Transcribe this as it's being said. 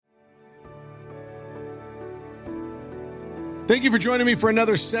Thank you for joining me for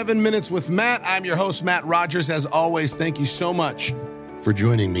another 7 Minutes with Matt. I'm your host, Matt Rogers. As always, thank you so much for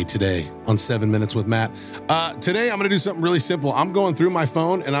joining me today on 7 Minutes with Matt. Today, I'm going to do something really simple. I'm going through my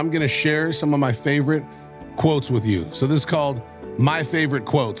phone and I'm going to share some of my favorite quotes with you. So this is called My Favorite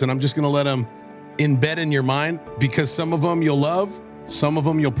Quotes, and I'm just going to let them embed in your mind because some of them you'll love, some of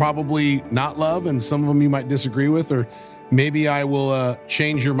them you'll probably not love, and some of them you might disagree with, or maybe I will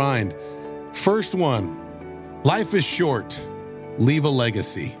change your mind. First one, life is short. Leave a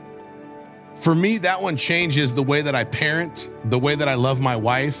legacy. For me, that one changes the way that I parent, the way that I love my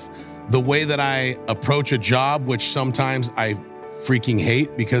wife, the way that I approach a job, which sometimes I freaking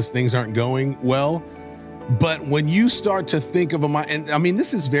hate because things aren't going well. But when you start to think of and I mean,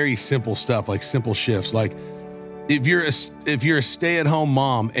 this is very simple stuff, like simple shifts. Like if you're a stay-at-home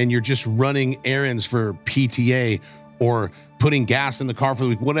mom and you're just running errands for PTA or putting gas in the car for the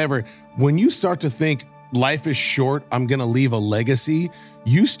week, whatever, when you start to think, life is short, I'm going to leave a legacy,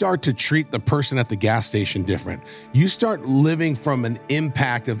 you start to treat the person at the gas station different. You start living from an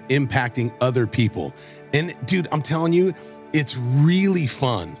impact of impacting other people. And dude, I'm telling you, it's really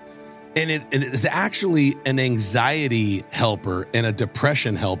fun. And it is actually an anxiety helper and a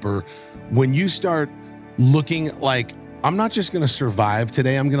depression helper when you start looking like, I'm not just going to survive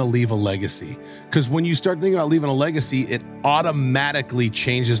today, I'm going to leave a legacy. Because when you start thinking about leaving a legacy, it automatically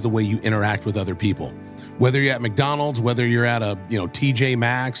changes the way you interact with other people. Whether you're at McDonald's, whether you're at a TJ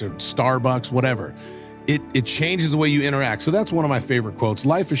Maxx or Starbucks, whatever, it changes the way you interact. So that's one of my favorite quotes.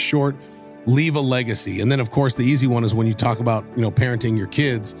 Life is short, leave a legacy. And then, of course, the easy one is when you talk about parenting your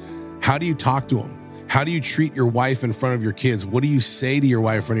kids. How do you talk to them? How do you treat your wife in front of your kids? What do you say to your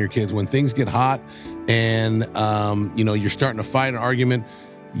wife in front of your kids when things get hot and you're starting to fight an argument?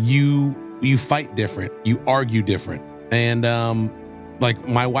 You fight different. You argue different. And like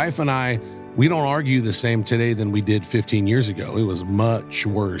my wife and I, we don't argue the same today than we did 15 years ago. It was much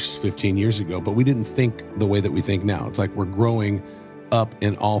worse 15 years ago, but we didn't think the way that we think now. It's like we're growing up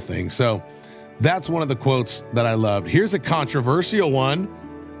in all things. So that's one of the quotes that I loved. Here's a controversial one.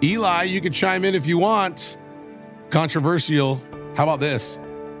 Eli, you can chime in if you want. Controversial. How about this?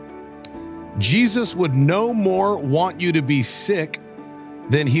 Jesus would no more want you to be sick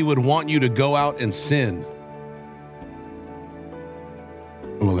than he would want you to go out and sin.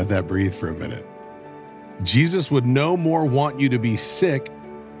 We'll let that breathe for a minute. Jesus would no more want you to be sick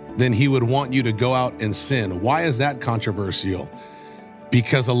than he would want you to go out and sin. Why is that controversial?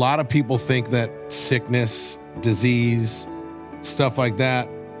 Because a lot of people think that sickness, disease, stuff like that,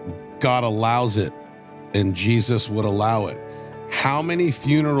 God allows it and Jesus would allow it. How many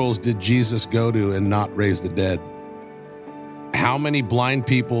funerals did Jesus go to and not raise the dead? How many blind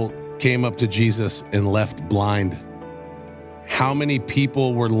people came up to Jesus and left blind? How many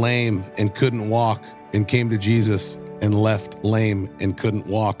people were lame and couldn't walk and came to Jesus and left lame and couldn't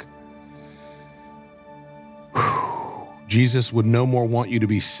walk? Jesus would no more want you to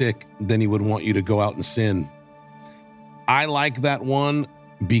be sick than he would want you to go out and sin. I like that one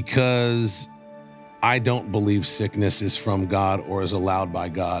because I don't believe sickness is from God or is allowed by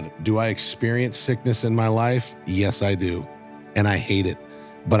God. Do I experience sickness in my life? Yes, I do. And I hate it,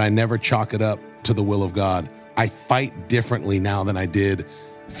 but I never chalk it up to the will of God. I fight differently now than I did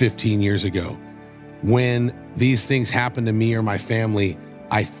 15 years ago. When these things happen to me or my family,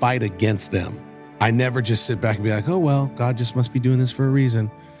 I fight against them. I never just sit back and be like, oh, well, God just must be doing this for a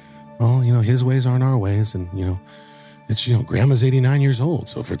reason. Well, his ways aren't our ways. And, it's, grandma's 89 years old.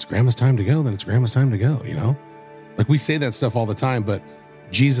 So if it's grandma's time to go, then it's grandma's time to go, Like we say that stuff all the time, but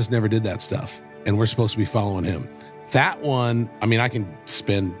Jesus never did that stuff. And we're supposed to be following him. That one, I can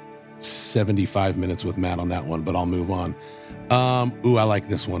spend 75 minutes with Matt on that one, but I'll move on. I like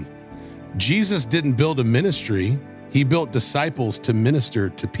this one. Jesus didn't build a ministry. He built disciples to minister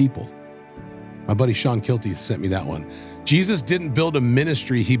to people. My buddy Sean Kilty sent me that one. Jesus didn't build a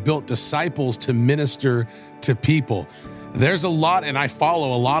ministry. He built disciples to minister to people. There's a lot, and I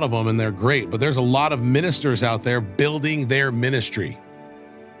follow a lot of them, and they're great, but there's a lot of ministers out there building their ministry.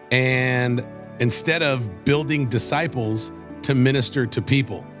 And instead of building disciples to minister to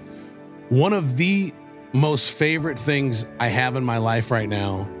people. One of the most favorite things I have in my life right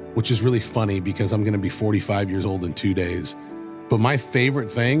now, which is really funny because I'm going to be 45 years old in 2 days, but my favorite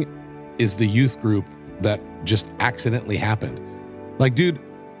thing is the youth group that just accidentally happened. Like, dude,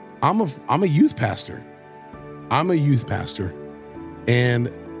 I'm a youth pastor. I'm a youth pastor, and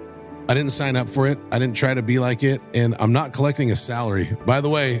I didn't sign up for it. I didn't try to be like it, and I'm not collecting a salary. By the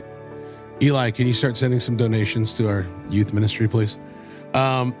way, Eli, can you start sending some donations to our youth ministry, please?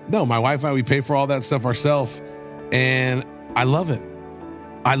 No, my wife and I, we pay for all that stuff ourselves, and I love it.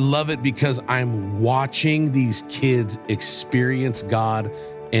 I love it because I'm watching these kids experience God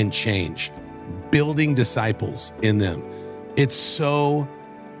and change, building disciples in them. It's so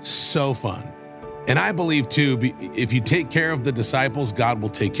fun. And I believe too, if you take care of the disciples, God will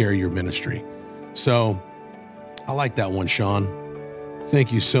take care of your ministry. So I like that one, Sean.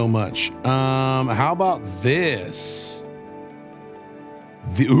 Thank you so much. How about this?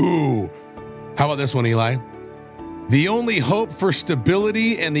 How about this one, Eli? The only hope for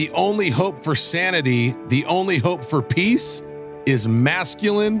stability and the only hope for sanity, the only hope for peace is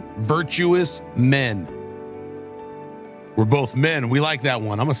masculine, virtuous men. We're both men. We like that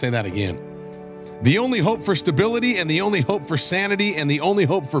one. I'm going to say that again. The only hope for stability and the only hope for sanity and the only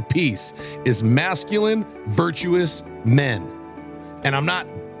hope for peace is masculine, virtuous men. And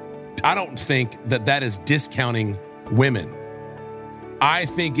I don't think that is discounting women. I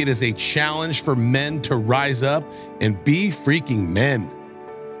think it is a challenge for men to rise up and be freaking men.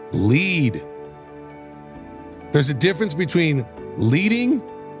 Lead. There's a difference between leading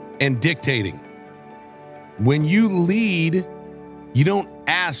and dictating. When you lead, you don't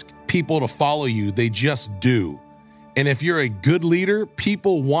ask people to follow you, they just do. And if you're a good leader,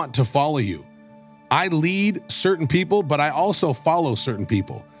 people want to follow you. I lead certain people, but I also follow certain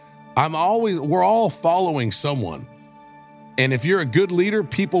people. We're all following someone. And if you're a good leader,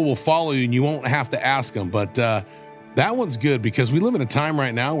 people will follow you and you won't have to ask them. But that one's good because we live in a time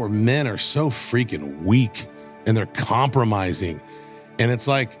right now where men are so freaking weak and they're compromising. And it's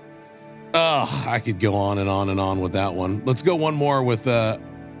like, I could go on and on and on with that one. Let's go one more with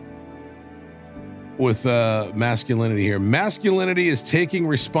masculinity here. Masculinity is taking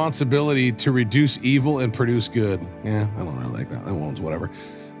responsibility to reduce evil and produce good. Yeah, I don't really like that. That one's whatever.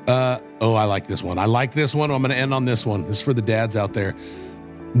 I like this one. I'm going to end on this one. This is for the dads out there.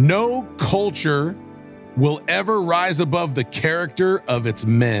 No culture will ever rise above the character of its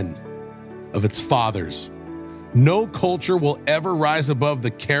men, of its fathers. No culture will ever rise above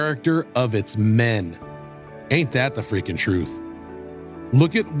the character of its men. Ain't that the freaking truth?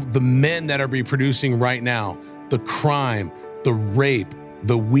 Look at the men that are reproducing right now. The crime, the rape,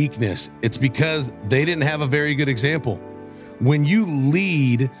 the weakness. It's because they didn't have a very good example. When you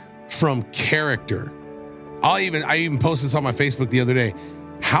lead from character, I even posted this on my Facebook the other day.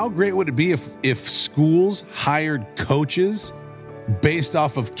 How great would it be if schools hired coaches based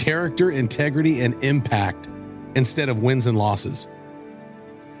off of character, integrity, and impact instead of wins and losses?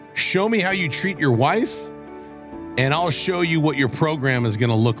 Show me how you treat your wife, and I'll show you what your program is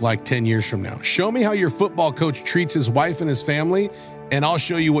going to look like 10 years from now. Show me how your football coach treats his wife and his family, and I'll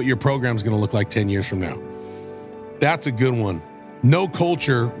show you what your program is going to look like 10 years from now. That's a good one. No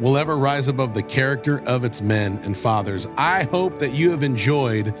culture will ever rise above the character of its men and fathers. I hope that you have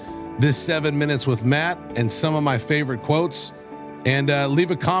enjoyed this 7 minutes with Matt and some of my favorite quotes. And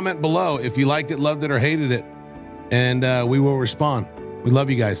leave a comment below if you liked it, loved it, or hated it. And we will respond. We love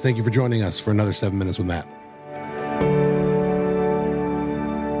you guys. Thank you for joining us for another 7 minutes with Matt.